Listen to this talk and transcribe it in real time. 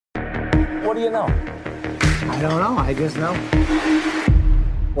What do you know? I don't know. I just know.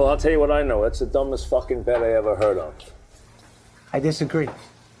 Well, I'll tell you what I know. It's the dumbest fucking bet I ever heard of. I disagree.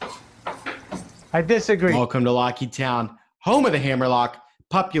 I disagree. Welcome to Locky Town, home of the Hammerlock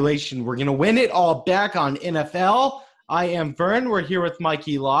population. We're going to win it all back on NFL. I am Vern. We're here with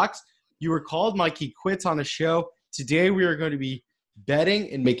Mikey Locks. You were called Mikey Quits on a show. Today we are going to be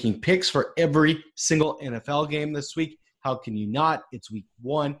betting and making picks for every single NFL game this week. How can you not? It's week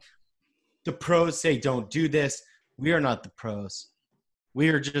 1. The pros say don't do this. We are not the pros. We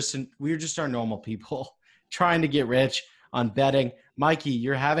are just our normal people trying to get rich on betting. Mikey,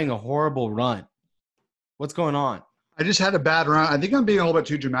 you're having a horrible run. What's going on? I just had a bad run. I think I'm being a little bit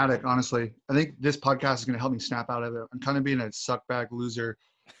too dramatic, honestly. I think this podcast is going to help me snap out of it. I'm kind of being a suckbag loser,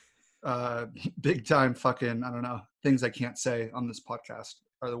 big time fucking, I don't know, things I can't say on this podcast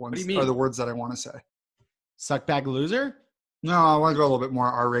are the words that I want to say. Suckbag loser? No, I want to go a little bit more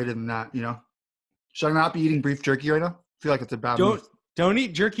R-rated than that, you know? Should I not be eating beef jerky right now? I feel like it's a bad move. Don't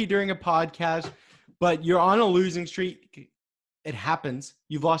eat jerky during a podcast, but you're on a losing streak. It happens.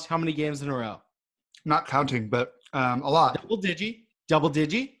 You've lost how many games in a row? Not counting, but a lot. Double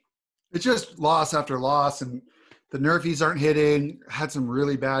digi? It's just loss after loss, and the nerfies aren't hitting. Had some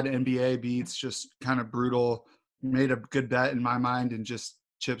really bad NBA beats, just kind of brutal. Made a good bet in my mind, and just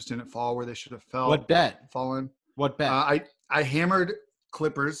chips didn't fall where they should have fell. What bet? Fallen. What bet? I hammered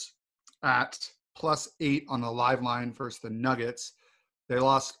Clippers at +8 on the live line versus the Nuggets. They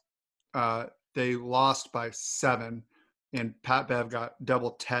lost by 7. And Pat Bev got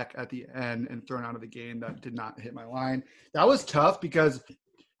double tech at the end and thrown out of the game. That did not hit my line. That was tough because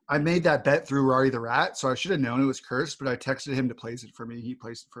I made that bet through Rari the Rat, so I should have known it was cursed, but I texted him to place it for me. He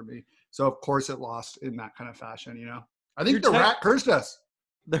placed it for me. So, of course, it lost in that kind of fashion, you know? I think the Rat cursed us.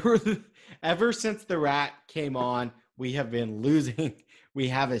 Ever since the Rat came on, we have been losing. We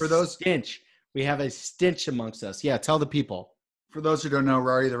have stench. We have a stench amongst us. Yeah, tell the people. For those who don't know,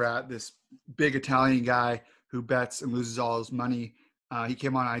 Rari the Rat, this big Italian guy who bets and loses all his money. He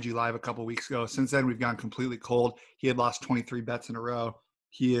came on IG Live a couple weeks ago. Since then, we've gone completely cold. He had lost 23 bets in a row.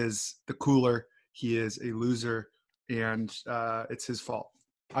 He is the cooler. He is a loser, and it's his fault.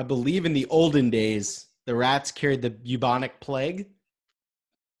 I believe in the olden days, the Rats carried the bubonic plague,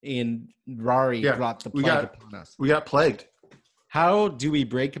 and Rari brought the plague upon us. We got plagued. How do we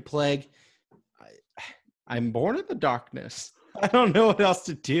break a plague? I'm born in the darkness. I don't know what else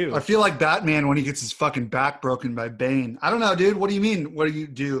to do. I feel like Batman when he gets his fucking back broken by Bane. I don't know, dude. What do you mean? What do you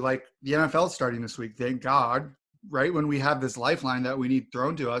do? Like, the NFL's starting this week, thank God. Right when we have this lifeline that we need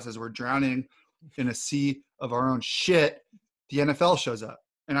thrown to us as we're drowning in a sea of our own shit, the NFL shows up.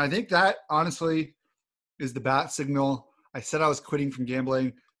 And I think that, honestly, is the bat signal. I said I was quitting from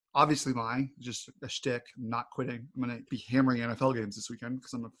gambling. Obviously lying. Just a shtick. I'm not quitting. I'm going to be hammering NFL games this weekend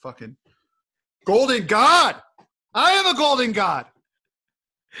because I'm a fucking golden god. I am a golden god.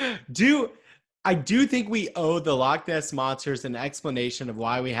 I do think we owe the Loch Ness Monsters an explanation of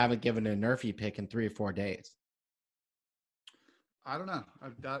why we haven't given a Nerfy pick in 3 or 4 days. I don't know.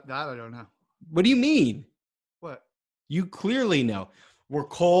 That I don't know. What do you mean? What? You clearly know. We're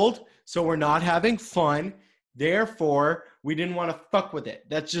cold, so we're not having fun. Therefore, we didn't want to fuck with it.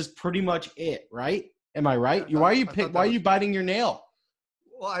 That's just pretty much it, right? Am I right? Why are you biting your nail?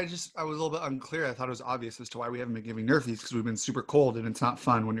 Well, I was a little bit unclear. I thought it was obvious as to why we haven't been giving Nerfies because we've been super cold and it's not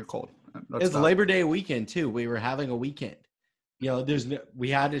fun when you're cold. It's Labor Day weekend too. We were having a weekend. You know,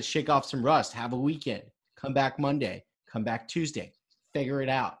 we had to shake off some rust, have a weekend, come back Monday, come back Tuesday, figure it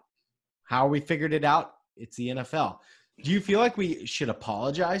out. How we figured it out? It's the NFL. Do you feel like we should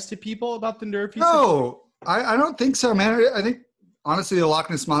apologize to people about the Nerfies? No, I don't think so, man. I think honestly, the Loch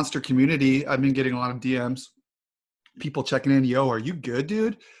Ness Monster community, I've been getting a lot of DMs. People checking in, yo, are you good,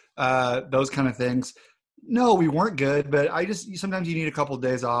 dude? Those kind of things. No, we weren't good, but sometimes you need a couple of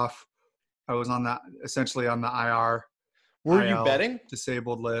days off. I was essentially on the IR. Were you betting?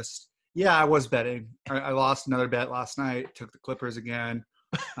 Disabled list. Yeah, I was betting. I lost another bet last night. Took the Clippers again.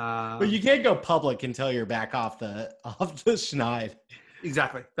 But you can't go public until you're back off the schneid.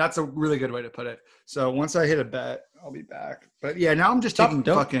 Exactly. That's a really good way to put it. So once I hit a bet, I'll be back. But yeah, now I'm just taking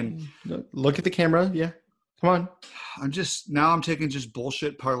look at the camera. Yeah. Come on. I'm taking just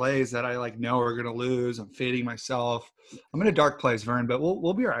bullshit parlays that I know are going to lose. I'm fading myself. I'm in a dark place, Vern, but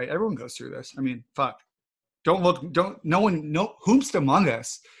we'll be all right. Everyone goes through this. I mean, fuck. No whomst among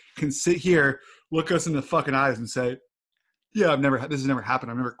us can sit here, look us in the fucking eyes and say, yeah, this has never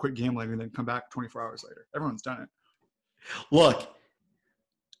happened. I've never quit gambling and then come back 24 hours later. Everyone's done it. Look,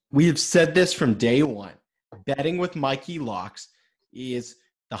 we have said this from day one. Betting with Mikey Locks is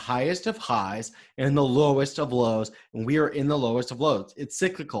the highest of highs and the lowest of lows, and we are in the lowest of lows. It's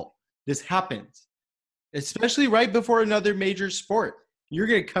cyclical. this happens, especially right before another major sport. You're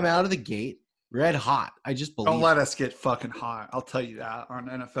going to come out of the gate red hot. I just believe. Don't let us get fucking hot. I'll tell you that on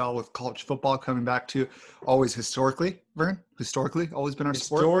NFL with college football coming back to always historically, Vern, always been our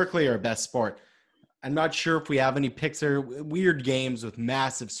sport. Historically our best sport. I'm not sure if we have any picks or weird games with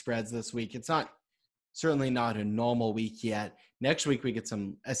massive spreads this week. It's certainly not a normal week yet. Next week we get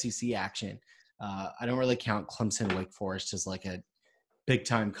some SEC action. I don't really count Clemson Wake Forest as like a big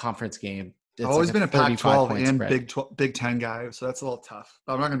time conference game. I've always like been a Pac-12 and spread. Big Ten guy, so that's a little tough.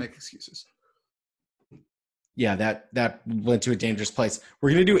 But I'm not gonna make excuses. Yeah, that went to a dangerous place. We're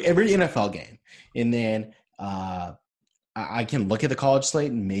going to do every NFL game, and then I can look at the college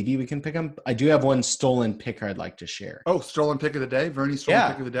slate, and maybe we can pick them. I do have one stolen picker I'd like to share. Oh, stolen pick of the day? Vernie's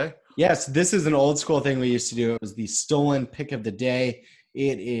stolen pick of the day? Yes, this is an old school thing we used to do. It was the stolen pick of the day.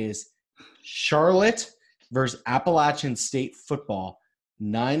 It is Charlotte versus Appalachian State football,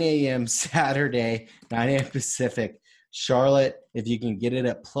 9 a.m. Saturday, 9 a.m. Pacific. Charlotte, if you can get it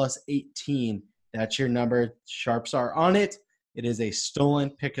at plus 18, that's your number. Sharps are on it. It is a stolen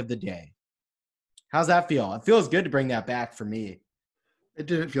pick of the day. How's that feel? It feels good to bring that back for me. It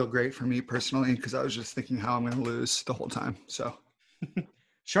didn't feel great for me personally because I was just thinking how I'm going to lose the whole time. So,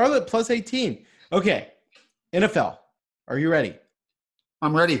 Charlotte plus 18. Okay, NFL. Are you ready?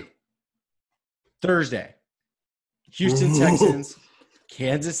 I'm ready. Thursday, Houston Texans,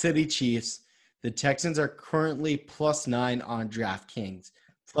 Kansas City Chiefs. The Texans are currently plus 9 on DraftKings.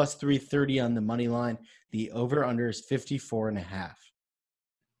 Plus 330 on the money line. The over-under is 54.5.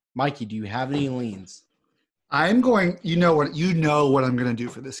 Mikey, do you have any leans? I'm going, you know what I'm going to do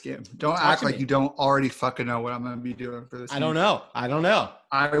for this game. Don't act like you don't already fucking know what I'm going to be doing for this game. I don't know.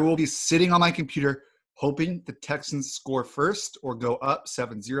 I will be sitting on my computer hoping the Texans score first or go up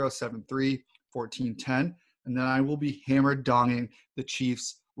 7-0, 7-3, 14-10. And then I will be hammered donging the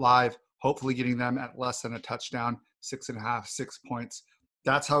Chiefs live, hopefully getting them at less than a touchdown, 6.5, 6 points.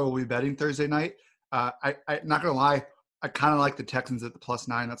 That's how we'll be betting Thursday night. I'm not going to lie. I kind of like the Texans at the plus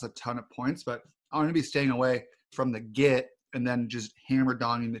 9. That's a ton of points, but I'm going to be staying away from the get and then just hammer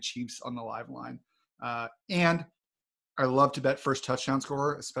donging the Chiefs on the live line. And I love to bet first touchdown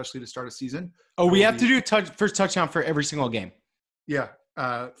scorer, especially to start a season. Oh, we have to do first touchdown for every single game. Yeah.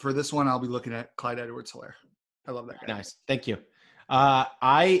 For this one, I'll be looking at Clyde Edwards-Helaire. I love that guy. Nice. Thank you.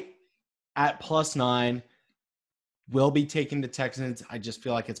 I, at plus 9, will be taking the Texans. I just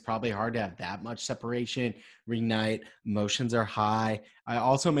feel like it's probably hard to have that much separation. Ring night, emotions are high. I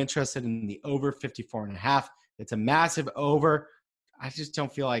also am interested in the over 54.5. It's a massive over. I just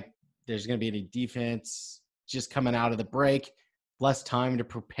don't feel like there's going to be any defense just coming out of the break. Less time to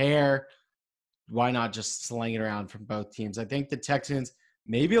prepare. Why not just sling it around from both teams? I think the Texans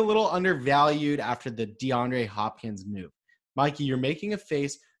maybe a little undervalued after the DeAndre Hopkins move. Mikey, you're making a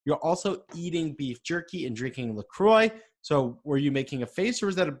face. You're also eating beef jerky and drinking LaCroix. So were you making a face or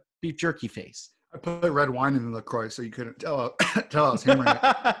was that a beef jerky face? I put red wine in the LaCroix so you couldn't tell I was hammering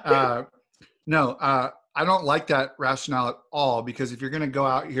it. No, I don't like that rationale at all because if you're going to go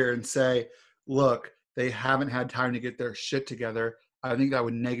out here and say, look, they haven't had time to get their shit together, I think that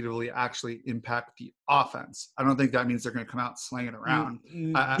would negatively actually impact the offense. I don't think that means they're going to come out slanging around.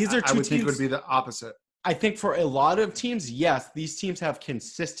 These are two I would teams. think it would be the opposite. I think for a lot of teams, yes, these teams have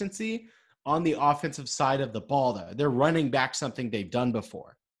consistency on the offensive side of the ball, though. They're running back something they've done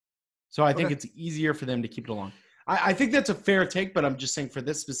before. So I think it's easier for them to keep it along. I think that's a fair take, but I'm just saying for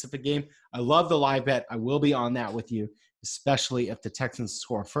this specific game, I love the live bet. I will be on that with you, especially if the Texans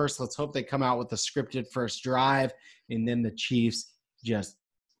score first. Let's hope they come out with a scripted first drive, and then the Chiefs just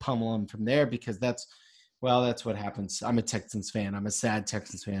pummel them from there because that's what happens. I'm a Texans fan. I'm a sad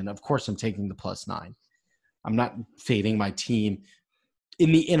Texans fan. Of course, I'm taking the plus 9. I'm not fading my team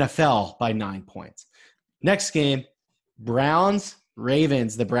in the NFL by 9 points. Next game, Browns,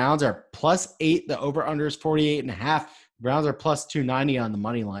 Ravens. The Browns are plus 8. The over-under is 48.5. Browns are plus 290 on the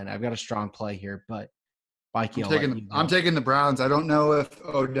money line. I've got a strong play here, but Mikey, I'm taking the Browns. I don't know if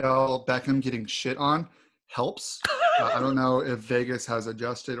Odell Beckham getting shit on helps. I don't know if Vegas has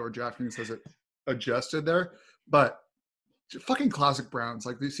adjusted or DraftKings has adjusted there, but fucking classic Browns.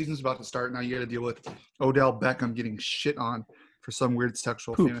 Like, the season's about to start. Now you got to deal with Odell Beckham getting shit on for some weird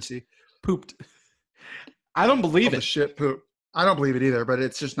sexual fantasy. Pooped. I don't believe it. Shit poop. I don't believe it either, but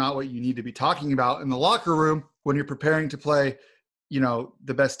it's just not what you need to be talking about in the locker room when you're preparing to play,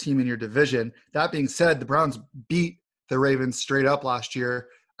 the best team in your division. That being said, the Browns beat the Ravens straight up last year.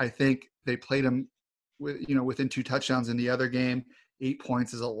 I think they played them within 2 touchdowns in the other game. 8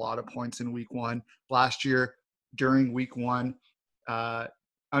 points is a lot of points in week 1. Last year, during week 1,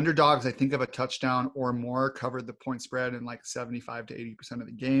 underdogs, I think, of a touchdown or more covered the point spread in like 75 to 80% of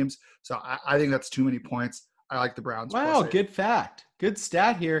the games. So I think that's too many points. I like the Browns. Wow, good fact. Good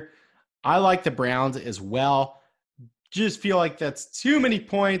stat here. I like the Browns as well. Just feel like that's too many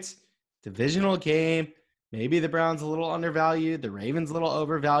points. Divisional game. Maybe the Browns a little undervalued. The Ravens a little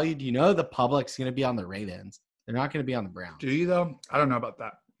overvalued. You know the public's going to be on the Ravens. They're not going to be on the Browns. Do you, though? I don't know about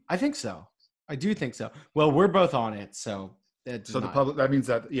that. I think so. I do think so. Well, we're both on it, so the public, that means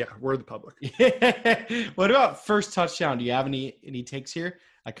that, yeah, we're the public. What about first touchdown? Do you have any takes here?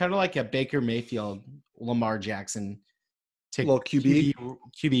 I kind of like a Baker Mayfield, Lamar Jackson take little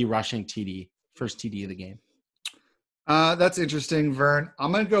QB rushing TD, first TD of the game. That's interesting, Vern.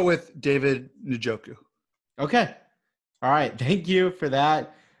 I'm going to go with David Njoku. Okay. All right. Thank you for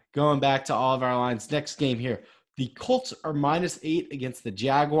that. Going back to all of our lines. Next game here. The Colts are -8 against the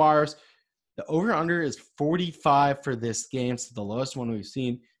Jaguars. The over-under is 45 for this game. So the lowest one we've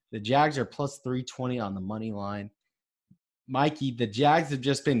seen. The Jags are +320 on the money line. Mikey, the Jags have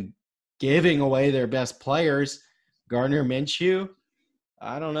just been giving away their best players. Gardner Minshew,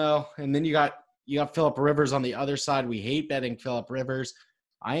 I don't know. And then you got Phillip Rivers on the other side. We hate betting Phillip Rivers.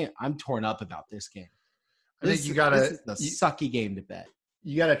 I'm torn up about this game. This is the sucky game to bet.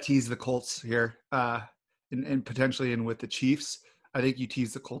 You got to tease the Colts here, and potentially in with the Chiefs. I think you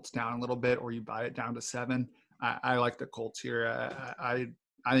tease the Colts down a little bit, or you buy it down to 7. I like the Colts here. I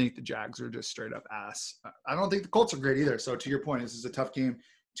think the Jags are just straight up ass. I don't think the Colts are great either. So to your point, this is a tough game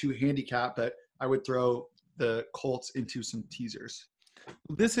to handicap, but I would throw the Colts into some teasers.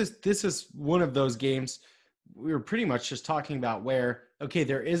 This is one of those games we were pretty much just talking about where, okay,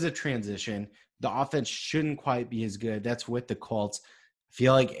 there is a transition. The offense shouldn't quite be as good. That's with the Colts. I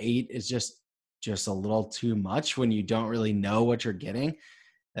feel like 8 is just a little too much when you don't really know what you're getting.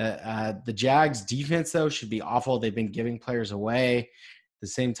 The Jags defense, though, should be awful. They've been giving players away. At the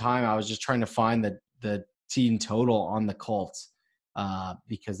same time, I was just trying to find the team total on the Colts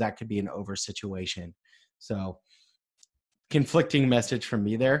because that could be an over situation. So conflicting message from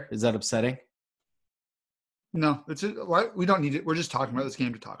me there. Is that upsetting? No, we don't need it. We're just talking about this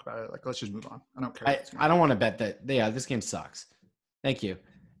game to talk about it. Like, let's just move on. I don't care. I don't want to bet that. Yeah, this game sucks. Thank you.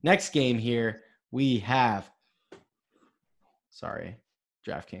 Next game here, we have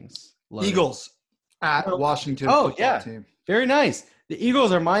DraftKings. Eagles at Washington football team. Very nice. The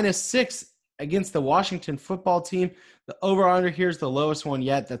Eagles are -6 against the Washington football team. The over-under here is the lowest one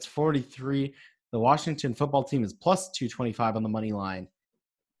yet. That's 43. The Washington football team is +225 on the money line.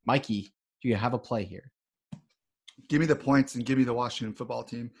 Mikey, do you have a play here? Give me the points and give me the Washington football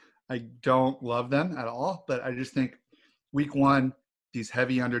team. I don't love them at all, but I just think week 1, these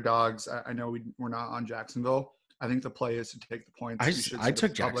heavy underdogs. I know we're not on Jacksonville. I think the play is to take the points. I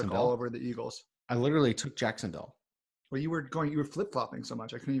took Jacksonville all over the Eagles. I literally took Jacksonville. Well, you were flip-flopping so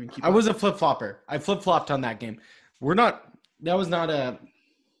much. I couldn't even keep up. I was a flip-flopper. I flip-flopped on that game. I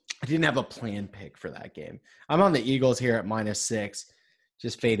didn't have a plan pick for that game. I'm on the Eagles here at -6,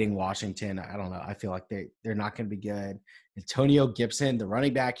 just fading Washington. I don't know. I feel like they're not going to be good. Antonio Gibson, the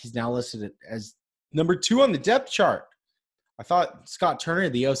running back, he's now listed as number 2 on the depth chart. I thought Scott Turner,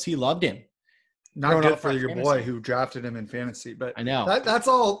 the OC, loved him. Not good for your boy who drafted him in fantasy, but I know that's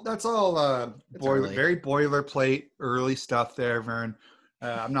all. Very boilerplate early stuff there, Vern.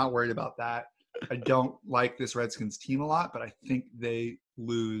 I'm not worried about that. I don't like this Redskins team a lot, but I think they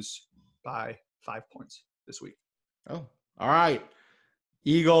lose by 5 points this week. Oh, all right.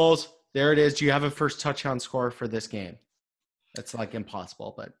 Eagles, there it is. Do you have a first touchdown score for this game? That's like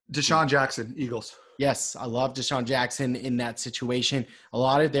impossible, but Deshaun Jackson, Eagles. Yes, I love Deshaun Jackson in that situation. A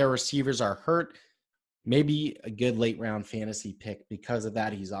lot of their receivers are hurt. Maybe a good late round fantasy pick because of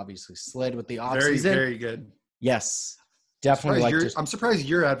that. He's obviously slid with the offseason. Very, very good. Yes, definitely. I'm surprised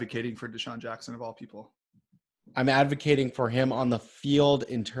you're advocating for Deshaun Jackson of all people. I'm advocating for him on the field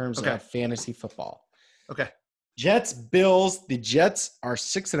in terms of fantasy football. Okay. Jets, Bills. The Jets are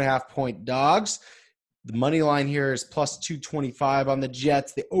 6.5-point dogs. The money line here is +225 on the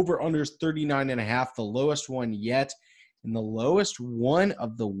Jets. The over-under is 39.5, the lowest one yet. And the lowest one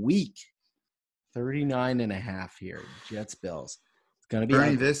of the week, 39.5 here. Jets, Bills. It's going to be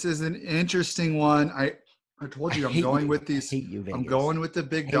Bernie, this is an interesting one. I told you I'm going with these. I'm going with the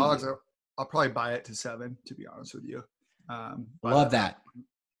big dogs. I'll probably buy it to 7, to be honest with you. Love that.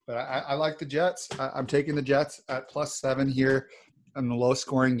 But I like the Jets. I'm taking the Jets at +7 here. In the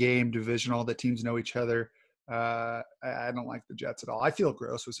low-scoring game, divisional, the teams know each other. I don't like the Jets at all. I feel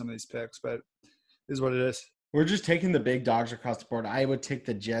gross with some of these picks, but it is what it is. We're just taking the big dogs across the board. I would take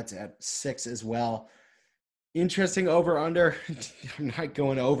the Jets at 6 as well. Interesting over-under. I'm not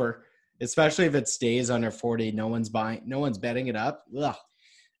going over, especially if it stays under 40. No one's betting it up. Ugh.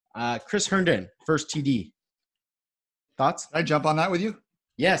 Chris Herndon, first TD. Thoughts? Can I jump on that with you?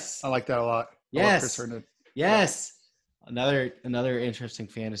 Yes. I like that a lot. I love Yes. Chris Herndon. Yes. Another interesting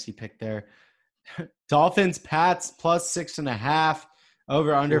fantasy pick there. Dolphins, Pats, plus 6.5.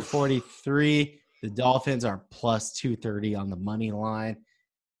 Over under 43. The Dolphins are plus 230 on the money line.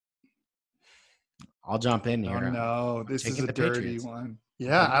 I'll jump in here. Oh, no. This is taking a the dirty Patriots. one.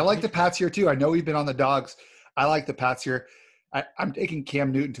 Yeah, I like the Pats here, too. I know we've been on the dogs. I like the Pats here. I'm taking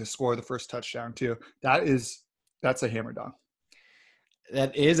Cam Newton to score the first touchdown, too. That's a hammer dog.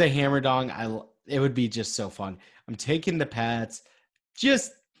 That is a hammer dong. It would be just so fun. I'm taking the Pats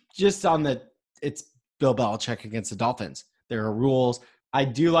just on it's Bill Belichick against the Dolphins. There are rules. I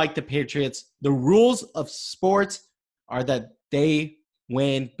do like the Patriots. The rules of sports are that they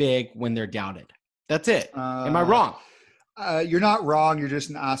win big when they're doubted. That's it. Am I wrong? You're not wrong. You're just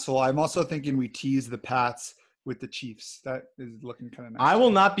an asshole. I'm also thinking we tease the Pats with the Chiefs. That is looking kind of nice. I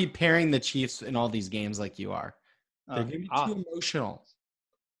will not be pairing the Chiefs in all these games like you are. They're going to be too emotional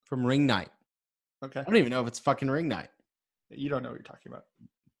from ring night. Okay. I don't even know if it's fucking ring night. You don't know what you're talking about.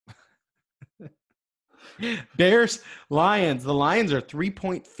 Bears, Lions. The Lions are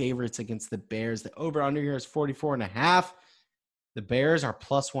 3-point favorites against the Bears. The over-under here is 44.5. The Bears are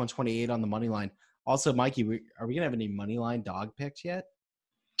plus 128 on the money line. Also, Mikey, are we going to have any money line dog picks yet?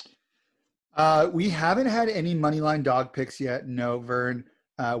 We haven't had any money line dog picks yet. No, Vern.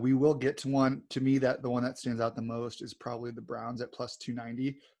 We will get to one. To me, the one that stands out the most is probably the Browns at plus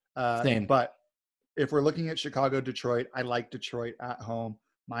 290. Same. But if we're looking at Chicago, Detroit, I like Detroit at home,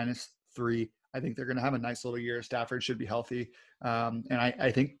 -3. I think they're going to have a nice little year. Stafford should be healthy. And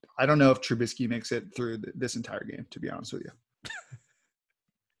I don't know if Trubisky makes it through this entire game, to be honest with you.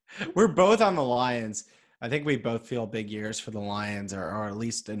 We're both on the Lions. I think we both feel big years for the Lions, or at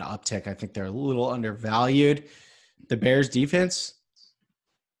least an uptick. I think they're a little undervalued. The Bears defense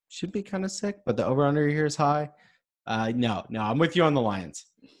should be kind of sick, but the over-under here is high. No, I'm with you on the Lions.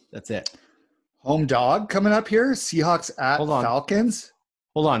 That's it. Home dog coming up here. Seahawks at Falcons.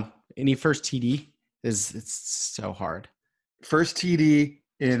 Hold on. Any first TD? It's so hard. First TD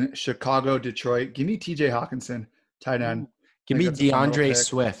in Chicago, Detroit. Give me TJ Hawkinson, tight end. Give me DeAndre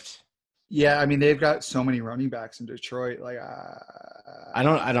Swift. Yeah, I mean they've got so many running backs in Detroit. Like I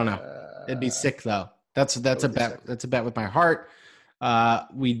don't know. It'd be sick though. That's a bet. Sick. That's a bet with my heart.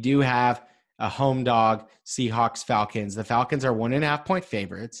 We do have a home dog, Seahawks Falcons. The Falcons are 1.5-point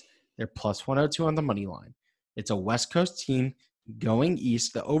favorites. They're plus 102 on the money line. It's a West Coast team going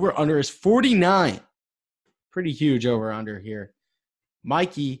east. The over under is 49. Pretty huge over under here.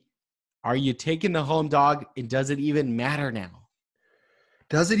 Mikey, are you taking the home dog? And does it even matter now?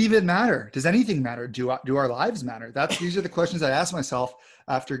 Does it even matter? Does anything matter? Do our lives matter? These are the questions I ask myself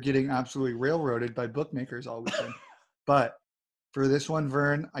after getting absolutely railroaded by bookmakers all weekend. But for this one,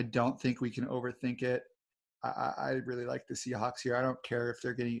 Vern, I don't think we can overthink it. I really like the Seahawks here. I don't care if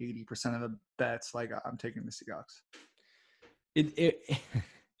they're getting 80% of the bets. Like I'm taking the Seahawks.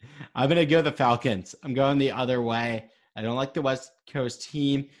 I'm going to go the Falcons. I'm going the other way. I don't like the West Coast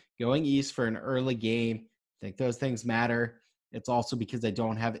team going east for an early game. I think those things matter. It's also because I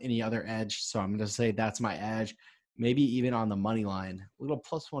don't have any other edge. So I'm going to say that's my edge. Maybe even on the money line. A little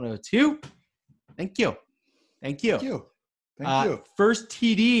plus 102. Thank you. Thank you. First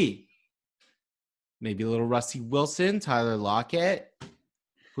TD. Maybe a little Rusty Wilson, Tyler Lockett,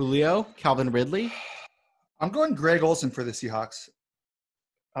 Julio, Calvin Ridley. I'm going Greg Olsen for the Seahawks.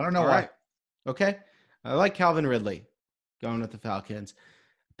 I don't know why. Right. Okay. I like Calvin Ridley going with the Falcons.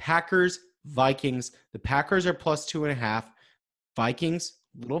 Packers, Vikings. The Packers are plus 2.5. Vikings,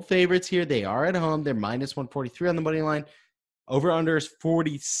 little favorites here. They are at home. They're minus 143 on the money line. Over under is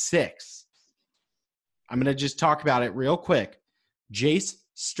 46. I'm going to just talk about it real quick. Jace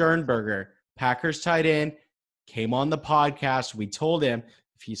Sternberger, Packers tight end, came on the podcast. We told him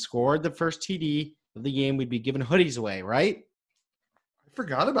if he scored the first TD of the game, we'd be giving hoodies away, right? I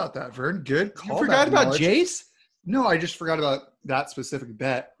forgot about that, Vern. Good call. You forgot about Jace? No, I just forgot about that specific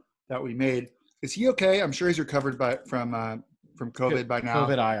bet that we made. Is he okay? I'm sure he's recovered from COVID by now.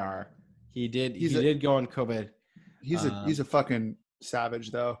 COVID IR. He did go on COVID. He's a fucking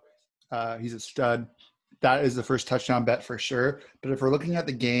savage though. He's a stud. That is the first touchdown bet for sure. But if we're looking at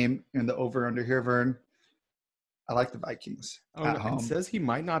the game and the over under here, Vern, I like the Vikings at home. It says he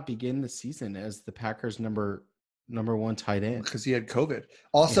might not begin the season as the Packers number one tight end because he had COVID.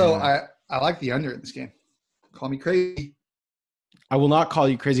 Also, yeah. I like the under in this game. Call me crazy. I will not call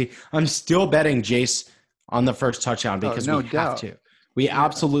you crazy. I'm still betting Jace on the first touchdown because we have to. We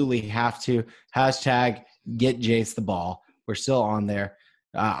absolutely have to. Hashtag get Jace the ball. We're still on there.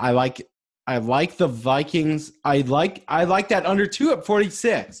 I like the Vikings. I like that under 2 at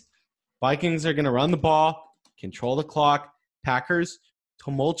 46. Vikings are going to run the ball, control the clock. Packers,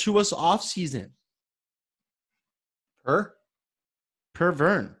 tumultuous offseason. Per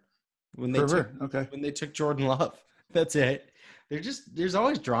Vern. When they took Jordan Love. That's it. There's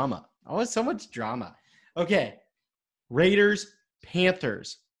always drama. Always so much drama. Okay. Raiders,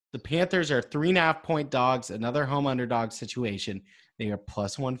 Panthers. The Panthers are 3.5-point dogs, another home underdog situation. They are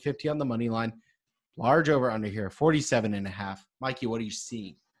plus 150 on the money line. Large over under here, 47.5. Mikey, what are you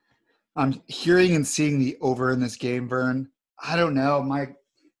seeing? I'm hearing and seeing the over in this game, Vern. I don't know.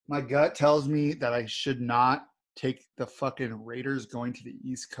 My gut tells me that I should not take the fucking Raiders going to the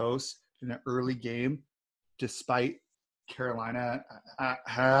East Coast in an early game, despite Carolina. I'm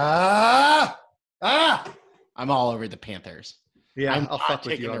all over the Panthers. Yeah, I'll fuck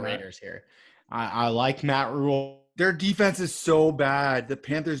with you on the Raiders here. I like Matt Rule. Their defense is so bad. The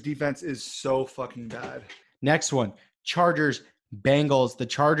Panthers' defense is so fucking bad. Next one, Chargers, Bengals. The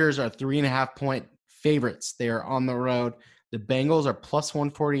Chargers are 3.5-point favorites. They are on the road. The Bengals are plus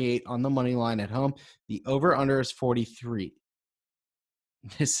 148 on the money line at home. The over-under is 43.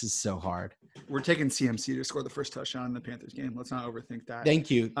 This is so hard. We're taking CMC to score the first touchdown in the Panthers game. Let's not overthink that.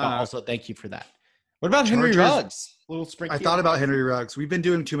 Thank you. Also, thank you for that. What about Henry Ruggs? Little sprinkle. I thought about Henry Ruggs. We've been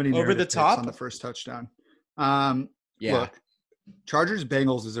doing too many over the top on the first touchdown. Yeah. Look, Chargers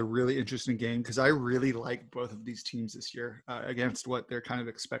Bengals is a really interesting game because I really like both of these teams this year against what they're kind of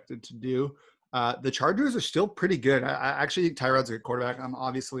expected to do. The Chargers are still pretty good. I actually think Tyrod's a good quarterback. I'm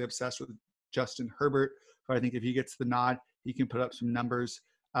obviously obsessed with Justin Herbert, but I think if he gets the nod, he can put up some numbers.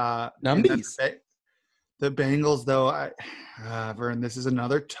 Numbies. The Bengals, though, Vern, this is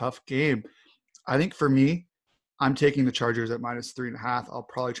another tough game. I think for me, I'm taking the Chargers at minus 3.5. I'll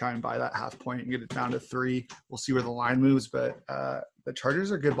probably try and buy that half point and get it down to 3. We'll see where the line moves, but the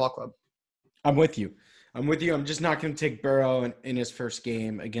Chargers are a good ball club. I'm with you. I'm just not going to take Burrow in his first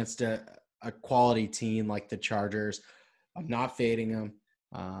game against a quality team like the Chargers. I'm not fading him.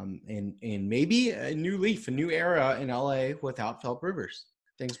 And maybe a new leaf, a new era in LA without Philip Rivers.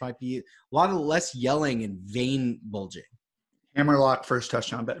 Things might be a lot of less yelling and vein bulging. Hammerlock first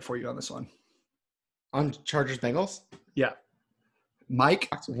touchdown bet for you on this one. On Chargers Bengals? Yeah. Mike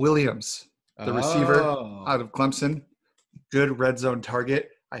Williams, the receiver out of Clemson. Good red zone target.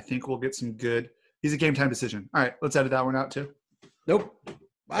 I think we'll get some good. He's a game time decision. All right, let's edit that one out too. Nope.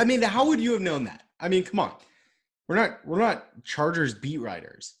 I mean, how would you have known that? I mean, come on. We're not Chargers beat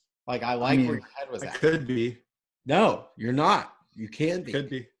writers. Like, where your head was at. Could be. No, you're not. You can be. Could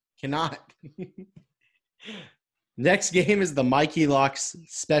be. Cannot. Next game is the Mikey Locks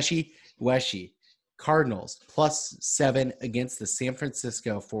Special Weshy. Cardinals plus 7 against the San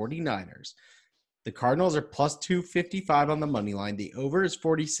Francisco 49ers. The Cardinals are plus 255 on the money line. The over is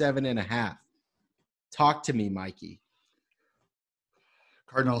 47.5. Talk to me, Mikey.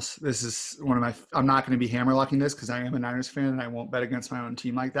 Cardinals, this is one of my – I'm not going to be hammerlocking this because I am a Niners fan and I won't bet against my own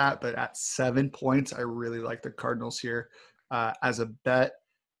team like that. But at 7 points, I really like the Cardinals here as a bet.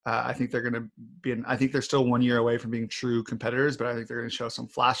 I think they're going to be – I think they're still 1 year away from being true competitors, but I think they're going to show some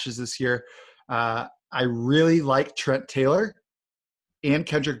flashes this year. I really like Trent Taylor and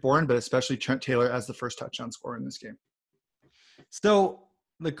Kendrick Bourne, but especially Trent Taylor as the first touchdown scorer in this game. So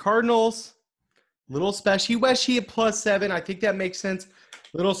the Cardinals, little special weshy at plus 7. I think that makes sense.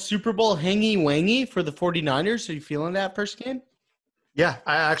 Little Super Bowl hangy-wangy for the 49ers. Are you feeling that first game? Yeah,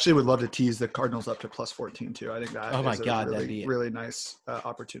 I actually would love to tease the Cardinals up to plus 14 too. I think that is that'd be really nice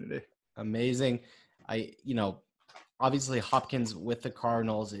opportunity. Amazing. Obviously Hopkins with the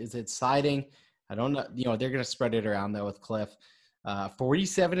Cardinals is exciting. I don't know, they're going to spread it around though with Cliff.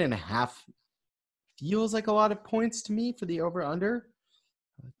 47.5 feels like a lot of points to me for the over-under.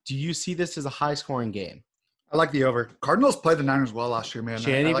 Do you see this as a high-scoring game? I like the over. Cardinals played the Niners well last year, man.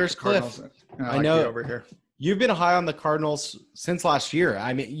 Shanny versus Cliff. I know the over here. You've been high on the Cardinals since last year.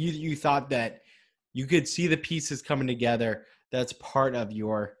 I mean, you thought that you could see the pieces coming together. That's part of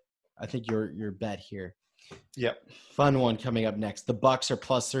your bet here. Yep. Fun one coming up next. The Bucs are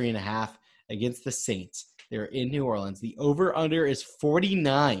plus 3.5 against the Saints. They're in New Orleans. The over-under is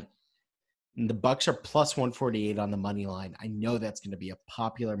 49. And the Bucs are plus 148 on the money line. I know that's going to be a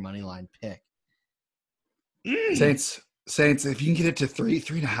popular money line pick. Saints, if you can get it to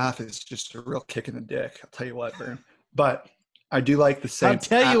 3.5 is just a real kick in the dick. I'll tell you what, Vern. But I do like the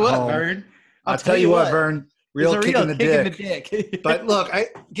Saints. I'll tell you what, Vern. I'll tell you what, Vern. Real kick in the dick. But look,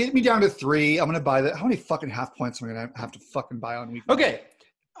 get me down to 3. I'm going to buy that. How many fucking half points am I going to have to fucking buy on week 1? Okay.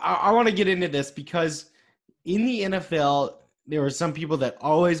 I want to get into this because in the NFL, there are some people that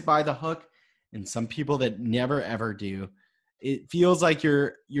always buy the hook and some people that never, ever do. It feels like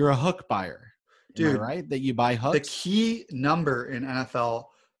you're a hook buyer. Dude, right? That you buy hooks? The key number in NFL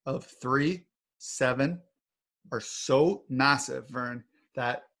of 3, 7 are so massive, Vern,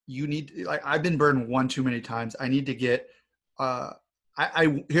 that you need, like, I've been burned one too many times. I need to get,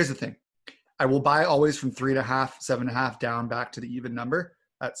 here's the thing. I will buy always from 3.5, 7.5 down back to the even number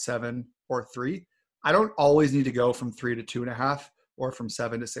at 7 or 3. I don't always need to go from 3 to 2.5 or from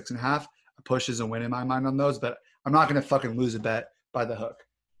 7 to 6.5. A push is a win in my mind on those, but I'm not going to fucking lose a bet by the hook.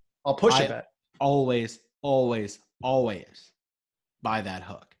 I'll push a bet. Always buy that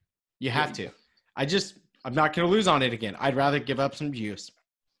hook. You have to. I'm not going to lose on it again. I'd rather give up some juice.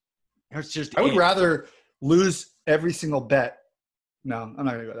 I would rather lose every single bet. No, I'm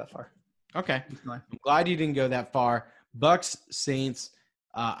not going to go that far. Okay. I'm glad you didn't go that far. Bucks, Saints.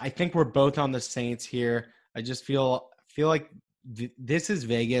 I think we're both on the Saints here. I just feel like this is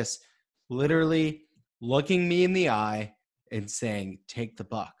Vegas literally looking me in the eye and saying, take the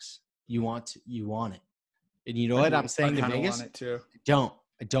Bucks. You want it. And you know what I'm saying to Vegas? Want it too.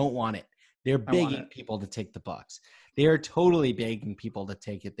 I don't want it. They're begging people to take the Bucks. They are totally begging people to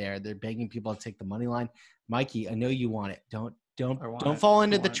take it there. They're begging people to take the money line. Mikey, I know you want it. Don't fall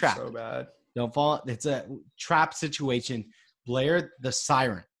into the trap. So bad. Don't fall. It's a trap situation. Blair the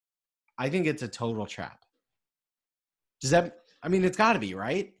siren. I think it's a total trap. It's got to be,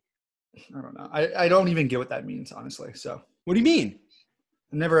 right? I don't know. I don't even get what that means, honestly. So what do you mean?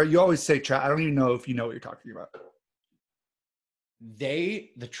 You always say trap. I don't even know if you know what you're talking about.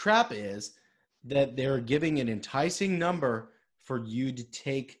 The trap is that they're giving an enticing number for you to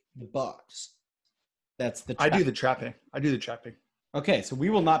take the Bucks. That's the trap. I do the trapping. Okay, so we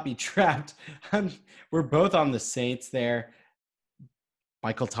will not be trapped. We're both on the Saints there.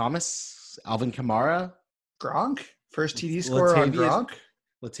 Michael Thomas, Alvin Kamara. Gronk? First TD scorer on Gronk?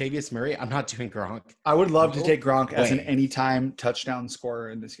 Latavius Murray. I'm not doing Gronk. I would love to take Gronk as an anytime touchdown scorer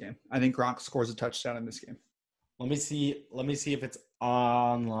in this game. I think Gronk scores a touchdown in this game. Let me see if it's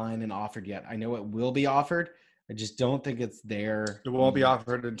online and offered yet. I know it will be offered. I just don't think it's there. It won't be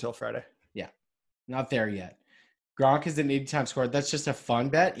offered until Friday. Yeah, not there yet. Gronk is an anytime scorer. That's just a fun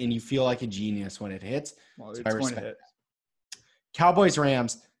bet, and you feel like a genius when it hits. Well, it's going to hit. Cowboys,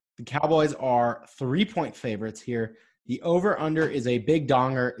 Rams. The Cowboys are 3-point favorites here. The over-under is a big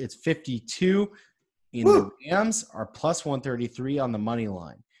donger. It's 52. And the Rams are plus 133 on the money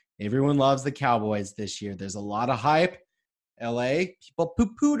line. Everyone loves the Cowboys this year. There's a lot of hype. LA, people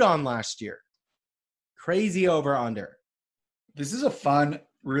poo-pooed on last year. Crazy over-under. This is a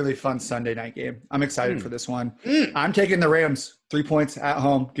really fun Sunday night game. I'm excited for this one. I'm taking the Rams. 3 points at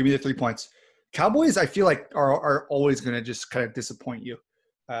home. Give me the 3 points. Cowboys, I feel like, are always going to just kind of disappoint you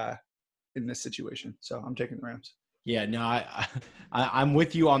in this situation. So I'm taking the Rams. Yeah, no, I'm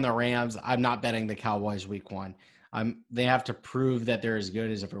with you on the Rams. I'm not betting the Cowboys week 1. They have to prove that they're as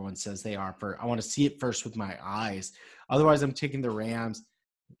good as everyone says they are. I want to see it first with my eyes. Otherwise, I'm taking the Rams.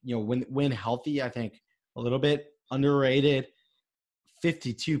 When healthy, I think a little bit underrated.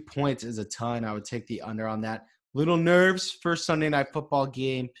 52 points is a ton. I would take the under on that. Little nerves for Sunday Night Football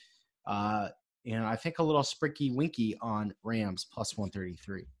game. And I think a little spricky winky on Rams plus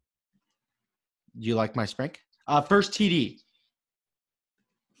 133. Do you like my sprink? First TD.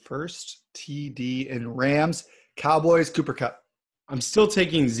 First TD in Rams. Cowboys, Cooper Kupp. I'm still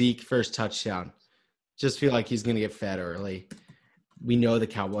taking Zeke first touchdown. Just feel like he's going to get fed early. We know the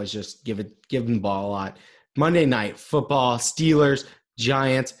Cowboys just give him the ball a lot. Monday Night Football, Steelers,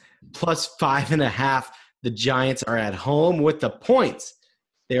 Giants, plus 5.5. The Giants are at home with the points.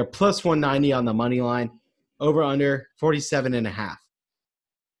 They are plus 190 on the money line. Over under 47.5.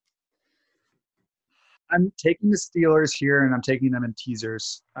 I'm taking the Steelers here, and I'm taking them in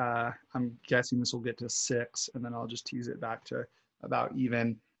teasers. I'm guessing this will get to 6, and then I'll just tease it back to about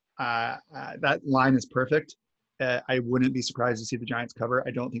even. That line is perfect. I wouldn't be surprised to see the Giants cover.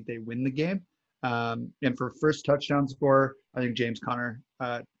 I don't think they win the game. And for first touchdown score, I think James Conner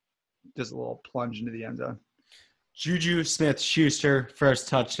does a little plunge into the end zone. Juju Smith-Schuster, first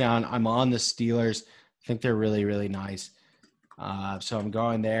touchdown. I'm on the Steelers. I think they're really, really nice. So I'm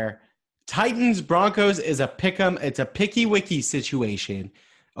going there. Titans Broncos is a pick 'em. It's a picky wicky situation.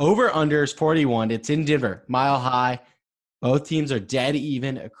 Over under is 41. It's in Denver, Mile High. Both teams are dead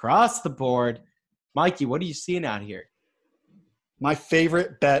even across the board. Mikey, what are you seeing out here? My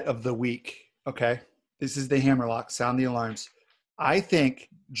favorite bet of the week. Okay, this is the Hammerlock. Sound the alarms. I think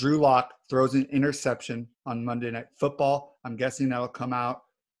Drew Lock throws an interception on Monday Night Football. I'm guessing that'll come out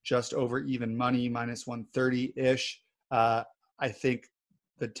just over even money, minus 130-ish. I think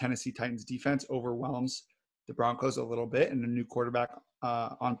the Tennessee Titans defense overwhelms the Broncos a little bit, and a new quarterback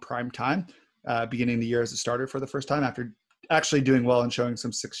on prime time, beginning the year as a starter for the first time after actually doing well and showing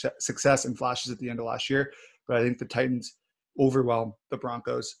some success and flashes at the end of last year. But I think the Titans overwhelm the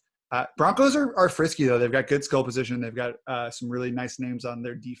Broncos. Broncos are frisky, though. They've got good skill position. They've got some really nice names on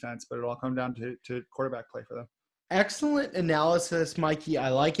their defense, but it'll all come down to quarterback play for them. Excellent analysis, Mikey. I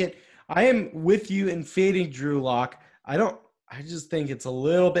like it. I am with you in fading Drew Lock. I just think it's a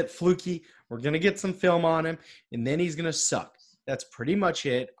little bit fluky. We're going to get some film on him, and then he's going to suck. That's pretty much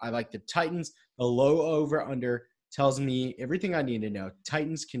it. I like the Titans. The low over-under tells me everything I need to know.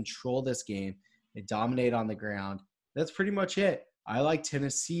 Titans control this game. They dominate on the ground. That's pretty much it. I like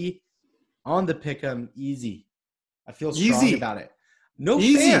Tennessee on the pick'em easy. I feel strong about it. No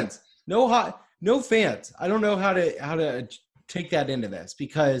fans. No fans. I don't know how to take that into this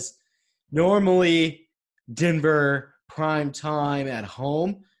because normally Denver prime time at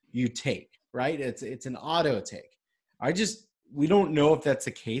home you take, right? It's an auto take. We don't know if that's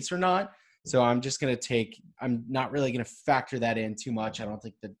the case or not. So I'm not really going to factor that in too much. I don't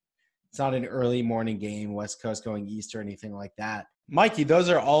think that it's not an early morning game, West Coast going east or anything like that. Mikey, those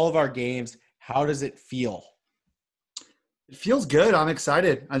are all of our games. How does it feel? It feels good. I'm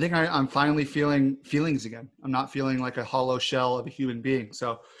excited. I think I'm finally feeling feelings again. I'm not feeling like a hollow shell of a human being.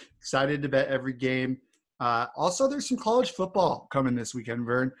 So excited to bet every game. Also, there's some college football coming this weekend,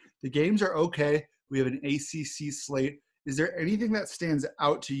 Vern. The games are okay. We have an ACC slate. Is there anything that stands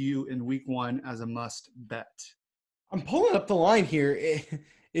out to you in week one as a must bet? I'm pulling up the line here.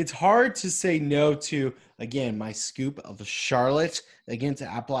 It's hard to say no to, again, my scoop of Charlotte against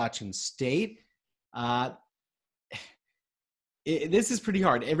Appalachian State. This is pretty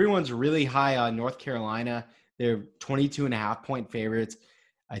hard. Everyone's really high on North Carolina. They're 22.5-point favorites.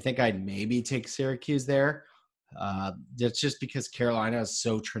 I think I'd maybe take Syracuse there. That's just because Carolina is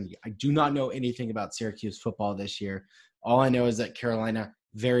so trendy. I do not know anything about Syracuse football this year. All I know is that Carolina,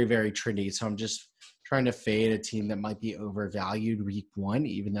 very, very trendy. So I'm just trying to fade a team that might be overvalued week one,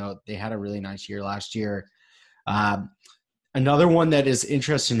 even though they had a really nice year last year. Another one that is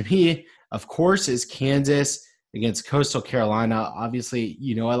interesting to me, of course, is Kansas against Coastal Carolina. Obviously,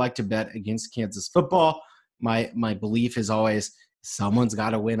 I like to bet against Kansas football. My belief is always someone's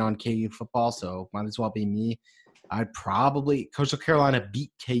got to win on KU football, so might as well be me. Coastal Carolina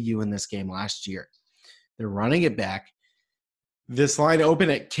beat KU in this game last year. They're running it back. This line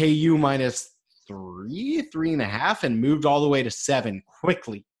opened at KU minus 3.5, and moved all the way to 7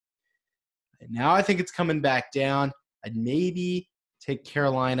 quickly. And now I think it's coming back down. I'd maybe take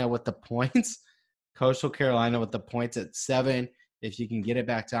Carolina with the points. Coastal Carolina with the points at 7. If you can get it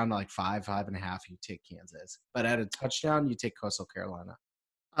back down to like 5.5, you take Kansas. But at a touchdown, you take Coastal Carolina.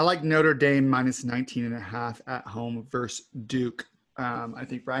 I like Notre Dame minus 19.5 at home versus Duke. I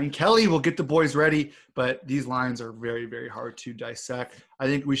think Brian Kelly will get the boys ready, but these lines are very, very hard to dissect. I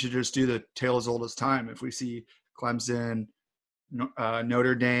think we should just do the tale as old as time. If we see Clemson,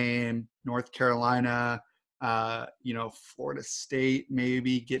 Notre Dame, North Carolina, Florida State,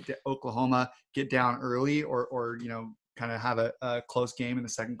 maybe get to Oklahoma, get down early or kind of have a close game in the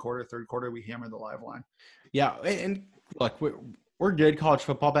second quarter, third quarter, we hammer the live line. Yeah, and look, we're good college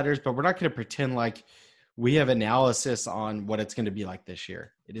football bettors, but we're not going to pretend like we have analysis on what it's going to be like this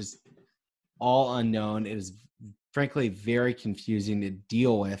year. It is all unknown. It is frankly very confusing to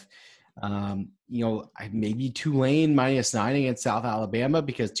deal with. Maybe Tulane minus 9 against South Alabama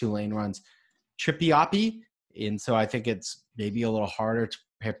because Tulane runs trippy-oppy. And so I think it's maybe a little harder to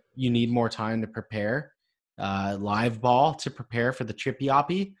prepare. You need more time to prepare. Live ball to prepare for the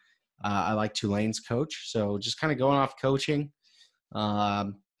trippy-oppy. I like Tulane's coach. So just kind of going off coaching.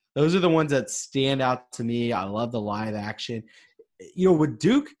 Those are the ones that stand out to me. I love the live action. With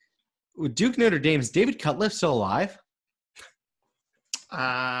Duke Notre Dame, is David Cutcliffe still alive?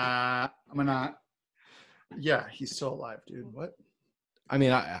 Yeah, he's still alive, dude. What? I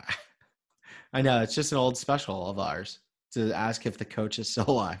mean, I know it's just an old special of ours to ask if the coach is still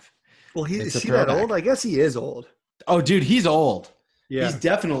alive. Well, is he that old? I guess he is old. Oh, dude, he's old. Yeah, he's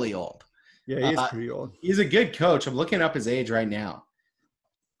definitely old. Yeah, he is pretty old. He's a good coach. I'm looking up his age right now.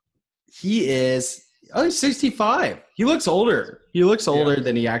 He's 65. He looks older. He looks older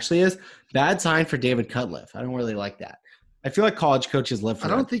than he actually is. Bad sign for David Cutcliffe. I don't really like that. I feel like college coaches live for I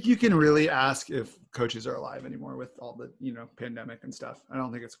don't think you can really ask if coaches are alive anymore with all the, pandemic and stuff. I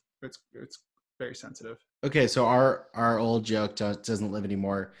don't think it's very sensitive. Okay, so our old joke doesn't live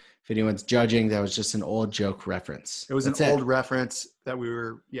anymore. If anyone's judging, that was just an old joke reference. It was old reference that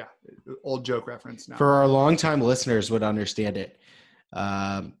old joke reference now. For our longtime listeners would understand it.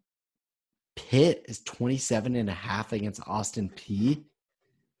 Pitt is 27.5 against Austin Peay.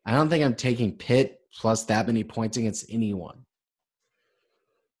 I don't think I'm taking Pitt plus that many points against anyone.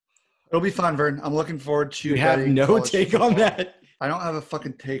 It'll be fun, Vern. I'm looking forward to. You have no take on that. I don't have a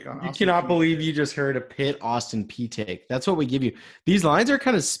fucking take on. You Austin cannot Peay. believe you just heard a Pitt Austin P take. That's what we give you. These lines are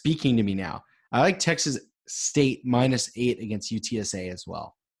kind of speaking to me now. I like Texas State -8 against UTSA as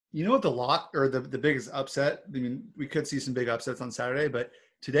well. You know what the lock or the biggest upset? I mean, we could see some big upsets on Saturday, but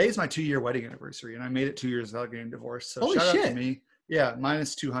today is my 2-year wedding anniversary, and I made it 2 years without getting divorced. So Holy shout out shit. to me. Yeah,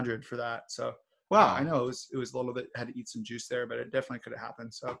 -200 for that. So Wow. I know it was a little bit, had to eat some juice there, but it definitely could have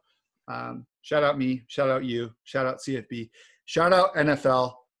happened. So shout out me, shout out you, shout out CFB, shout out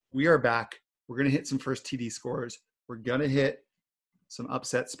NFL. We are back. We're going to hit some first TD scores. We're going to hit some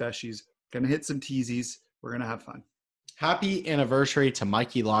upset specials. Going to hit some teasies. We're going to have fun. Happy anniversary to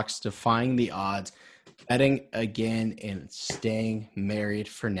Mikey Locks, defying the odds, betting again, and staying married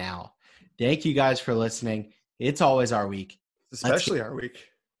for now. Thank you guys for listening. It's always our week. Especially our week.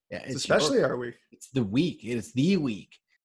 Yeah, It's especially our week. It's the week. It is the week.